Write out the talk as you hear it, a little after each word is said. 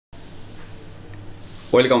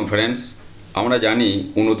Welcome friends. আমরা জানি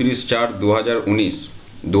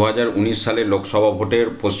 29/4/2019 সালে লোকসভা ভোটের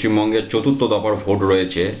পশ্চিমবঙ্গের চতুর্থ দফার ভোট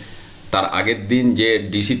রয়েছে। তার আগের দিন যে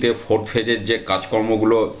ডিসিতে ফোর্থ ফেজের যে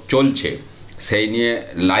কাজকর্মগুলো চলছে সেই নিয়ে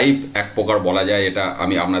লাইভ এক প্রকার বলা যায়, এটা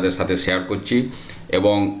আমি আপনাদের সাথে শেয়ার করছি।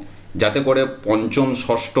 এবং যাতে করে পঞ্চম,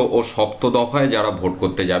 ষষ্ঠ ও সপ্ত দফায় যারা ভোট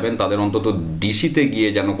করতে যাবেন তাদের অন্তত ডিসিতে গিয়ে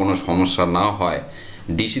যেন কোনো সমস্যা না হয়,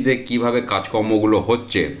 ডিসিতে কিভাবে কাজকর্মগুলো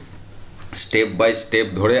হচ্ছে স্টেপ বাই স্টেপ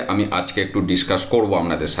ধরে আমি আজকে একটু ডিসকাস করব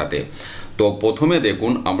আপনাদের সাথে। তো প্রথমে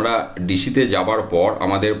দেখুন, আমরা ডিসিতে যাবার পর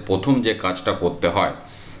আমাদের প্রথম যে কাজটা করতে হয়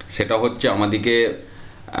সেটা হচ্ছে আমাদেরকে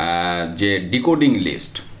যে ডিকোডিং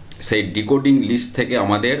লিস্ট, সেই ডিকোডিং লিস্ট থেকে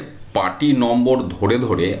আমাদের পার্টি নম্বর ধরে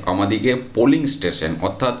ধরে আমাদেরকে পোলিং স্টেশন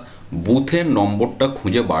অর্থাৎ বুথের নম্বরটা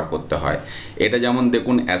খুঁজে বার করতে হয়। এটা যেমন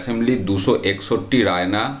দেখুন অ্যাসেম্বলি 261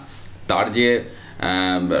 রায়না, তার যে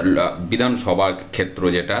বিধানসভার ক্ষেত্র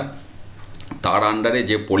যেটা তার আন্ডারে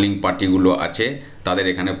যে পোলিং পার্টিগুলো আছে তাদের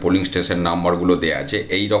এখানে পোলিং স্টেশন নাম্বারগুলো দেওয়া আছে।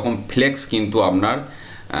 এই রকম ফ্লেক্স কিন্তু আপনার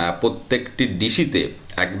প্রত্যেকটি ডিসিতে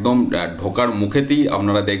একদম ঢোকার মুখেতেই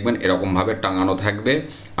আপনারা দেখবেন এরকমভাবে টাঙানো থাকবে।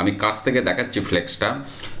 আমি কাছ থেকে দেখাচ্ছি ফ্লেক্সটা।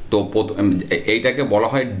 তো এইটাকে বলা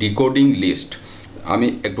হয় ডিকোডিং লিস্ট। আমি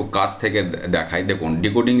একটু কাছ থেকে দেখাই। দেখুন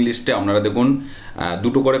ডিকোডিং লিস্টে আপনারা দেখুন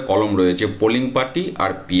দুটো করে কলম রয়েছে, পোলিং পার্টি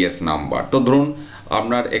আর পিএস নাম্বার। তো ধরুন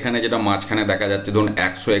আপনার এখানে যেটা মাঝখানে দেখা যাচ্ছে, ধরুন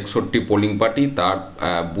 161 পোলিং পার্টি, তার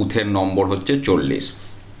বুথের নম্বর হচ্ছে 40।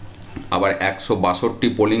 আবার 162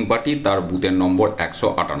 পোলিং পার্টি, তার বুথের নম্বর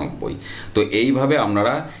 198। তো এইভাবে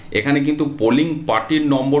আপনারা এখানে কিন্তু পোলিং পার্টির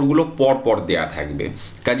নম্বরগুলো পরপর দেয়া থাকবে,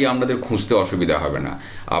 কাজে আপনাদের খুঁজতে অসুবিধা হবে না।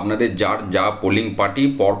 আপনাদের যার যা পোলিং পার্টি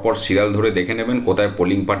পরপর সিরিয়াল ধরে দেখে নেবেন কোথায়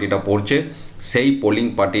পোলিং পার্টিটা পড়ছে, সেই পোলিং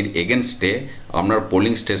পার্টির এগেনস্টে আপনার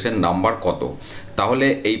পোলিং স্টেশন নাম্বার কত। তাহলে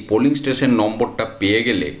এই পোলিং স্টেশন নম্বরটা পেয়ে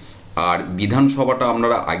গেলে, আর বিধানসভাটা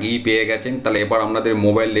আপনারা আগেই পেয়ে গেছেন, তাহলে এবার আপনাদের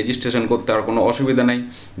মোবাইল রেজিস্ট্রেশন করতে আর কোনো অসুবিধা নেই।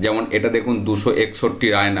 যেমন এটা দেখুন 261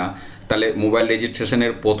 রায়না, তাহলে মোবাইল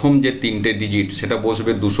রেজিস্ট্রেশনের প্রথম যে 3টে ডিজিট সেটা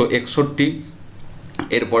বসবে 261।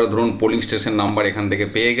 এরপরে ধরুন পোলিং স্টেশন নাম্বার এখান থেকে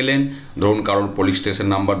পেয়ে গেলেন, ধরুন কারোর পোলিং স্টেশন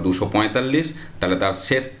নাম্বার 245, তাহলে তার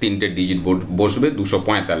শেষ 3টে ডিজিট বসবে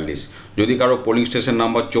 245। যদি কারো পোলিং স্টেশন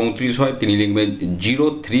নাম্বার 34 হয় তিনি লিখবেন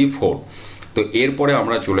 034। তো এরপরে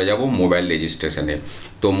আমরা চলে যাব মোবাইল রেজিস্ট্রেশনে।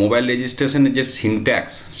 তো মোবাইল রেজিস্ট্রেশনের যে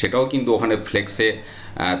সিনট্যাক্স সেটাও কিন্তু ওখানে ফ্লেক্সে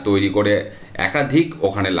তৈরি করে একাধিক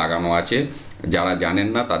ওখানে লাগানো আছে। যারা জানেন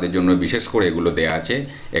না তাদের জন্য বিশেষ করে এগুলো দেয়া আছে।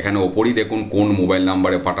 এখানে ওপরই দেখুন কোন মোবাইল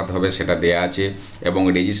নাম্বারে পাঠাতে হবে সেটা দেয়া আছে, এবং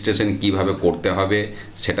রেজিস্ট্রেশন কিভাবে করতে হবে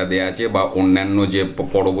সেটা দেয়া আছে, বা অন্যান্য যে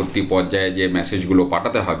পরবর্তী পর্যায়ে যে মেসেজগুলো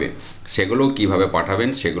পাঠাতে হবে সেগুলো কিভাবে পাঠাবেন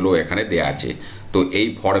সেগুলো এখানে দেয়া আছে। তো এই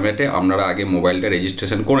ফরম্যাটে আপনারা আগে মোবাইলটা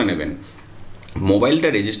রেজিস্ট্রেশন করে নেবেন। মোবাইলটা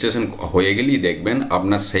রেজিস্ট্রেশন হয়ে গেলেই দেখবেন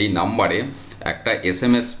আপনার সেই নাম্বারে একটা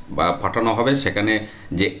SMS পাঠানো হবে, সেখানে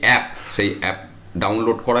যে অ্যাপ, সেই অ্যাপ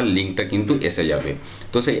ডাউনলোড করার লিঙ্কটা কিন্তু এসে যাবে।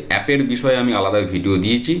 তো সেই অ্যাপের বিষয়ে আমি আলাদা ভিডিও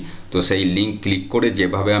দিয়েছি, তো সেই লিঙ্ক ক্লিক করে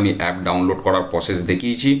যেভাবে আমি অ্যাপ ডাউনলোড করার প্রসেস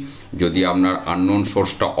দেখিয়েছি, যদি আপনার আননোন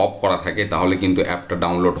সোর্সটা অফ করা থাকে তাহলে কিন্তু অ্যাপটা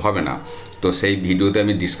ডাউনলোড হবে না। তো সেই ভিডিওতে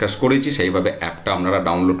আমি ডিসকাস করেছি, সেইভাবে অ্যাপটা আপনারা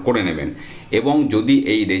ডাউনলোড করে নেবেন। এবং যদি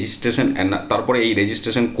এই রেজিস্ট্রেশন, তারপরে এই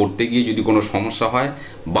রেজিস্ট্রেশন করতে গিয়ে যদি কোনো সমস্যা হয়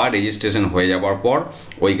বা রেজিস্ট্রেশন হয়ে যাওয়ার পর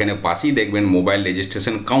ওইখানে পাশেই দেখবেন মোবাইল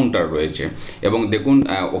রেজিস্ট্রেশন কাউন্টার রয়েছে, এবং দেখুন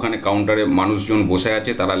ওখানে কাউন্টারে মানুষজন বসে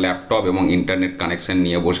আছে, তারা ল্যাপটপ এবং ইন্টারনেট কানেকশন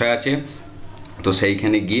নিয়ে বসে আছে। তো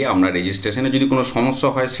সেইখানে গিয়ে আপনার রেজিস্ট্রেশনে যদি কোনো সমস্যা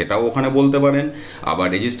হয় সেটাও ওখানে বলতে পারেন। আবার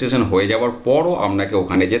রেজিস্ট্রেশন হয়ে যাওয়ার পরও আপনাকে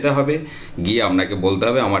ওখানে যেতে হবে, গিয়ে আপনাকে বলতে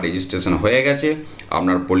হবে আমার রেজিস্ট্রেশন হয়ে গেছে,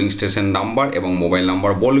 আপনার পোলিং স্টেশন নাম্বার এবং মোবাইল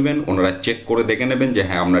নাম্বার বলবেন, ওনারা চেক করে দেখে নেবেন যে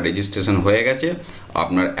হ্যাঁ আপনার রেজিস্ট্রেশন হয়ে গেছে।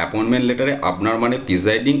 আপনার অ্যাপয়েন্টমেন্ট লেটারে, আপনার মানে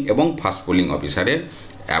প্রিজাইডিং এবং ফার্স্ট পোলিং অফিসারের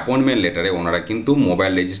অ্যাপয়েন্টমেন্ট লেটারে ওনারা কিন্তু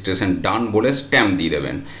মোবাইল রেজিস্ট্রেশন ডান বলে স্ট্যাম্প দিয়ে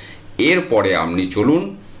দেবেন। এরপরে আপনি চলুন,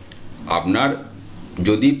 আপনার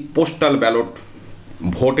যদি পোস্টাল ব্যালট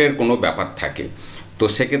ভোটের কোনো ব্যাপার থাকে তো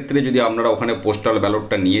সেক্ষেত্রে যদি আপনারা ওখানে পোস্টাল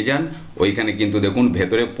ব্যালটটা নিয়ে যান, ওইখানে কিন্তু দেখুন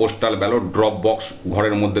ভেতরে পোস্টাল ব্যালট ড্রপ বক্স,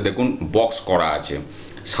 ঘরের মধ্যে দেখুন বক্স করা আছে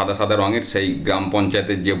সাদা সাদা রঙের, সেই গ্রাম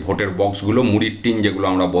পঞ্চায়েতের যে ভোটের বক্সগুলো, মুড়ির টিন যেগুলো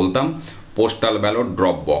আমরা বলতাম, পোস্টাল ব্যালট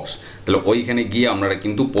ড্রপ বক্স। তাহলে ওইখানে গিয়ে আপনারা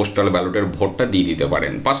কিন্তু পোস্টাল ব্যালটের ভোটটা দিয়ে দিতে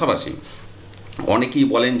পারেন। পাশাপাশি অনেকেই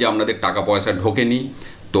বলেন যে আপনাদের টাকা পয়সা ঢোকেনি,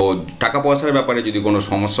 তো টাকা পয়সার ব্যাপারে যদি কোনো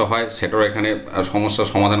সমস্যা হয় সেটাও এখানে সমস্যা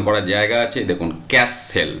সমাধান করার জায়গা আছে। দেখুন ক্যাশ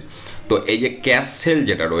সেল, তো এই যে ক্যাশ সেল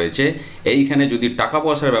যেটা রয়েছে এইখানে যদি টাকা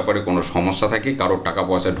পয়সার ব্যাপারে কোনো সমস্যা থাকে, কারোর টাকা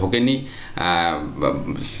পয়সা ঢোকেনি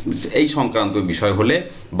এই সংক্রান্ত বিষয় হলে,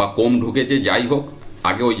 বা কম ঢুকেছে, যাই হোক,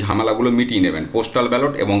 আগে ওই ঝামেলাগুলো মিটিয়ে নেবেন। পোস্টাল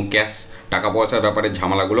ব্যালট এবং ক্যাশ টাকা পয়সার ব্যাপারে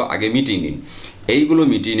ঝামেলাগুলো আগে মিটিয়ে নিন। এইগুলো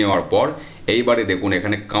মিটিয়ে নেওয়ার পর এইবারে দেখুন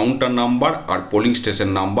এখানে কাউন্টার নাম্বার আর পোলিং স্টেশন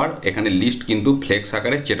নাম্বার এখানে লিস্ট কিন্তু ফ্লেক্স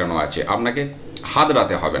আকারে চেটানো আছে, আপনাকে হাত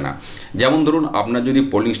রাতে হবে না। যেমন ধরুন আপনার যদি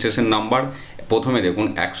পোলিং স্টেশন নাম্বার প্রথমে দেখুন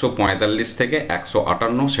 145 থেকে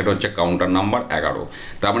 158, সেটা হচ্ছে কাউন্টার নাম্বার 11।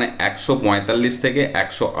 তার মানে 145 থেকে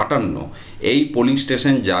 158 এই পোলিং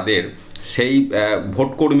স্টেশন যাদের, সেই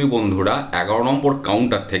ভোটকর্মী বন্ধুরা 11 নম্বর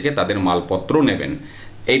কাউন্টার থেকে তাদের মালপত্র নেবেন।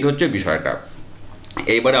 এইটা হচ্ছে বিষয়টা।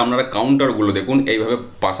 এইবারে আপনারা কাউন্টারগুলো দেখুন এইভাবে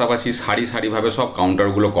পাশাপাশি সারি সারিভাবে সব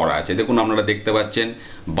কাউন্টারগুলো করা আছে। দেখুন আপনারা দেখতে পাচ্ছেন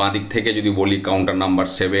বাঁদিক থেকে যদি বলি counter number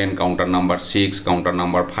 7, counter number 6, counter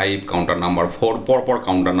number 5, counter number 4, পরপর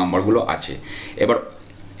কাউন্টার নাম্বারগুলো আছে। এবার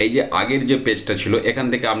এই যে আগের যে পেজটা ছিল এখান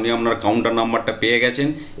থেকে আপনি আপনার কাউন্টার নাম্বারটা পেয়ে গেছেন,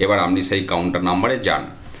 এবার আপনি সেই কাউন্টার নাম্বারে যান।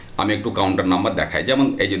 আমি একটু কাউন্টার নাম্বার দেখাই। যেমন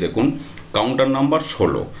এই যে দেখুন কাউন্টার নাম্বার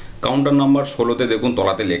 16, কাউন্টার নাম্বার 16তে দেখুন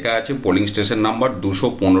তলাতে লেখা আছে পোলিং স্টেশন নাম্বার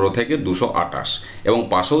 215 থেকে 228, এবং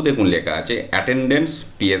পাশেও দেখুন লেখা আছে অ্যাটেন্ডেন্স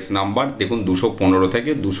পিএস নাম্বার দেখুন 215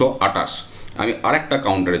 থেকে 228। আমি আরেকটা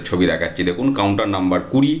কাউন্টারের ছবি দেখাচ্ছি। দেখুন কাউন্টার নাম্বার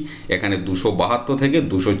 20, এখানে 272 থেকে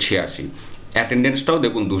 286, অ্যাটেন্ডেন্সটাও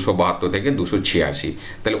দেখুন 272 থেকে 286।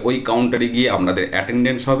 তাহলে ওই কাউন্টারে গিয়ে আপনাদের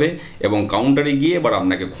অ্যাটেন্ডেন্স হবে, এবং কাউন্টারে গিয়ে এবার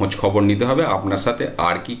আপনাকে খোঁজ খবর নিতে হবে আপনার সাথে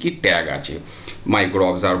আর কি কি ট্যাগ আছে, মাইক্রো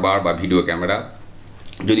অবজারভার বা ভিডিও ক্যামেরা।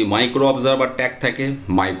 যদি মাইক্রো অবজারভার ট্যাগ থাকে,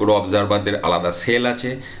 মাইক্রো অবজারভারদের আলাদা সেল আছে,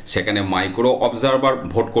 সেখানে মাইক্রো অবজারভার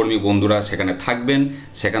ভোটকর্মী বন্ধুরা সেখানে থাকবেন,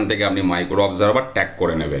 সেখান থেকে আপনি মাইক্রো অবজারভার ট্যাগ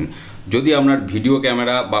করে নেবেন। যদি আপনার ভিডিও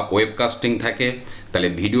ক্যামেরা বা ওয়েবকাস্টিং থাকে তাহলে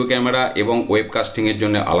ভিডিও ক্যামেরা এবং ওয়েবকাস্টিংয়ের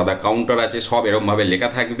জন্য আলাদা কাউন্টার আছে, সব এরকমভাবে লেখা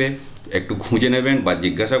থাকবে, একটু খুঁজে নেবেন বা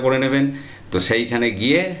জিজ্ঞাসা করে নেবেন। তো সেইখানে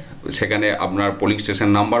গিয়ে সেখানে আপনার পোলিং স্টেশন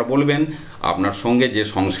নাম্বার বলবেন, আপনার সঙ্গে যে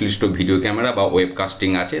সংশ্লিষ্ট ভিডিও ক্যামেরা বা ওয়েবকাস্টিং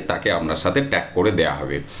আছে তাকে আপনার সাথে ট্যাগ করে দেওয়া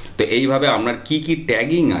হবে। তো এইভাবে আপনার কি কি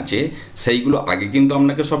ট্যাগিং আছে সেইগুলো আগে কিন্তু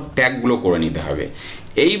আপনাকে সব ট্যাগগুলো করে নিতে হবে।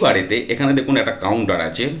 এইবারেতে এখানে দেখুন একটা কাউন্টার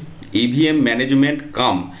আছে, EVM management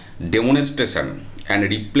come demonstration and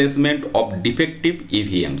replacement of defective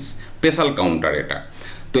EVMs, special counter এটা।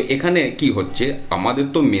 তো এখানে কি হচ্ছে, আমাদের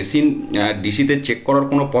তো মেশিন ডিসিতে চেক করার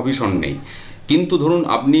কোনো প্রভিশন নেই, কিন্তু ধরুন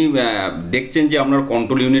আপনি দেখছেন যে আপনার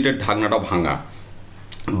কন্ট্রোল ইউনিটের ঢাকনাটা ভাঙা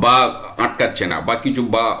বা আটকাচ্ছে না বা কিছু,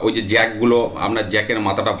 বা ওই যে জ্যাকগুলো আপনার জ্যাকের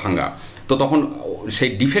মাথাটা ভাঙা, তো তখন সেই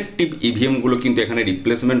ডিফেক্টিভ ইভিএমগুলো কিন্তু এখানে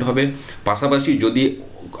রিপ্লেসমেন্ট হবে। পাশাপাশি যদি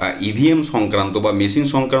ইভিএম সংক্রান্ত বা মেশিন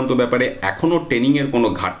সংক্রান্ত ব্যাপারে এখনও ট্রেনিংয়ের কোনো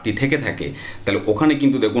ঘাটতি থেকে থাকে, তাহলে ওখানে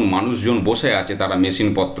কিন্তু দেখুন মানুষজন বসে আছে, তারা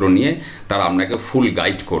মেশিনপত্র নিয়ে তারা আপনাকে ফুল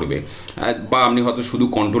গাইড করবে। বা আপনি হয়তো শুধু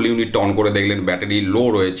কন্ট্রোল ইউনিটটা অন করে দেখলেন ব্যাটারি লো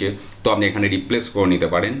রয়েছে, তো আপনি এখানে রিপ্লেস করে নিতে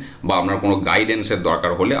পারেন, বা আপনার কোনো গাইডেন্সের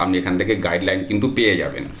দরকার হলে আপনি এখান থেকে গাইডলাইন কিন্তু পেয়ে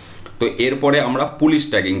যাবেন। তো এরপরে আমরা পুলিশ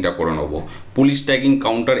ট্যাগিংটা করে নেব। পুলিশ ট্যাগিং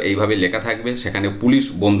কাউন্টার এইভাবে লেখা থাকবে, সেখানে পুলিশ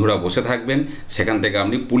বন্ধুরা বসে থাকবেন, সেখান থেকে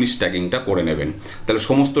আপনি পুলিশ ট্যাগিংটা করে নেবেন। তাহলে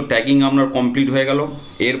সমস্ত ট্যাগিং আপনার কমপ্লিট হয়ে গেল।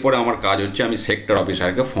 এরপরে আমার কাজ হচ্ছে আমি সেক্টর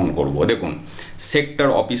অফিসারকে ফোন করব। দেখুন সেক্টর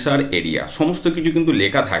অফিসার এরিয়া সমস্ত কিছু কিন্তু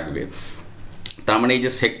লেখা থাকবে। তার মানে এই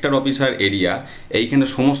যে সেক্টর অফিসার এরিয়া, এইখানে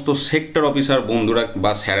সমস্ত সেক্টর অফিসার বন্ধুরা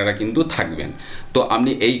বা স্যারেরা কিন্তু থাকবেন। তো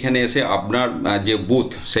আপনি এইখানে এসে আপনার যে বুথ,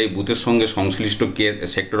 সেই বুথের সঙ্গে সংশ্লিষ্ট কে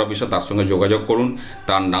সেক্টর অফিসার তার সঙ্গে যোগাযোগ করুন,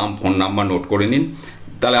 তার নাম ফোন নাম্বার নোট করে নিন।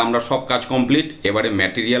 তাহলে আমরা সব কাজ কমপ্লিট। এবারে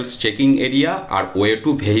materials checking area R way to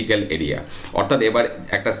vehicle area, অর্থাৎ এবার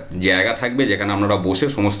একটা জায়গা থাকবে যেখানে আপনারা বসে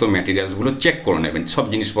সমস্ত ম্যাটেরিয়ালসগুলো চেক করে নেবেন, সব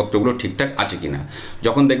জিনিসপত্রগুলো ঠিকঠাক আছে কিনা।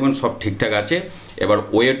 যখন দেখবেন সব ঠিকঠাক আছে, এবার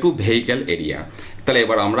ওয়ে টু ভেহিক্যাল এরিয়া। তাহলে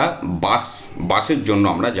এবার আমরা বাসের জন্য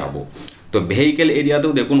আমরা যাব। তো ভেহিক্যাল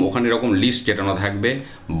এরিয়াতেও দেখুন ওখানে এরকম লিস্ট চেটানো থাকবে,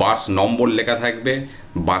 বাস নম্বর লেখা থাকবে,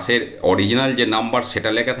 বাসের অরিজিনাল যে নাম্বার সেটা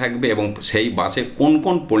লেখা থাকবে, এবং সেই বাসে কোন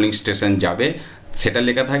কোন পোলিং স্টেশন যাবে সেটা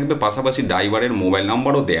লেখা থাকবে। পাশাপাশি ড্রাইভারের মোবাইল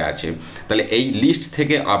নাম্বারও দেওয়া আছে। তাহলে এই লিস্ট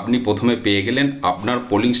থেকে আপনি প্রথমে পেয়ে গেলেন আপনার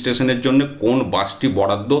পোলিং স্টেশনের জন্য কোন বাসটি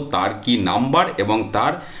বরাদ্দ, তার কি নাম্বার এবং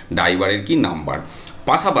তার ড্রাইভারের কি নাম্বার।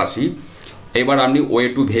 পাশাপাশি এবার আপনি way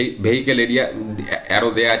to vehicle area arrow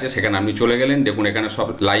দেওয়া আছে, সেখানে আপনি চলে গেলেন। দেখুন এখানে সব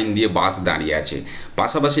লাইন দিয়ে বাস দাঁড়িয়ে আছে।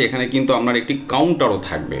 পাশাপাশি এখানে কিন্তু আপনার একটি কাউন্টারও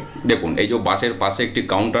থাকবে। দেখুন এই যে বাসের পাশে একটি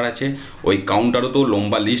কাউন্টার আছে, ওই কাউন্টারও তো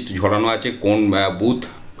লম্বা লিস্ট ঝোলানো আছে, কোন বুথ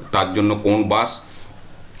তার জন্য কোন বাস।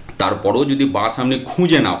 তারপরেও যদি বাস আপনি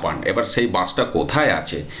খুঁজে না পান, এবার সেই বাসটা কোথায়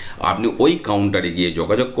আছে আপনি ওই কাউন্টারে গিয়ে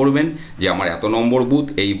যোগাযোগ করবেন যে আমার এত নম্বর বুথ,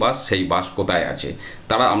 এই বাস, সেই বাস কোথায় আছে।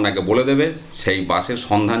 তারা আপনাকে বলে দেবে। সেই বাসের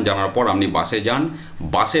সন্ধান জানার পর আপনি বাসে যান।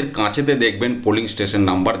 বাসের কাঁচেতে দেখবেন পোলিং স্টেশন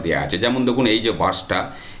নাম্বার দেওয়া আছে। যেমন দেখুন এই যে বাসটা,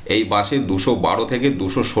 এই বাসে 212 থেকে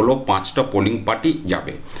 216 5টা পোলিং পার্টি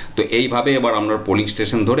যাবে। তো এইভাবে এবার আপনার পোলিং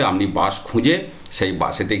স্টেশন ধরে আপনি বাস খুঁজে সেই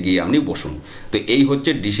বাসেতে গিয়ে আপনি বসুন। তো এই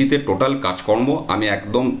হচ্ছে ডিসিতে টোটাল কাজকর্ম, আমি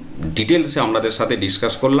একদম ডিটেলসে আপনাদের সাথে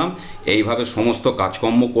ডিসকাস করলাম। এইভাবে সমস্ত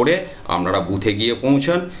কাজকর্ম করে আপনারা বুথে গিয়ে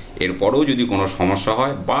পৌঁছান। এরপরেও যদি কোনো সমস্যা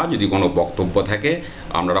হয় বা যদি কোনো বক্তব্য থাকে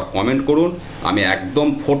আপনারা কমেন্ট করুন। আমি একদম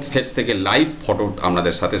 4th ফেজ থেকে লাইভ ফটো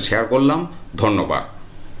আপনাদের সাথে শেয়ার করলাম। ধন্যবাদ।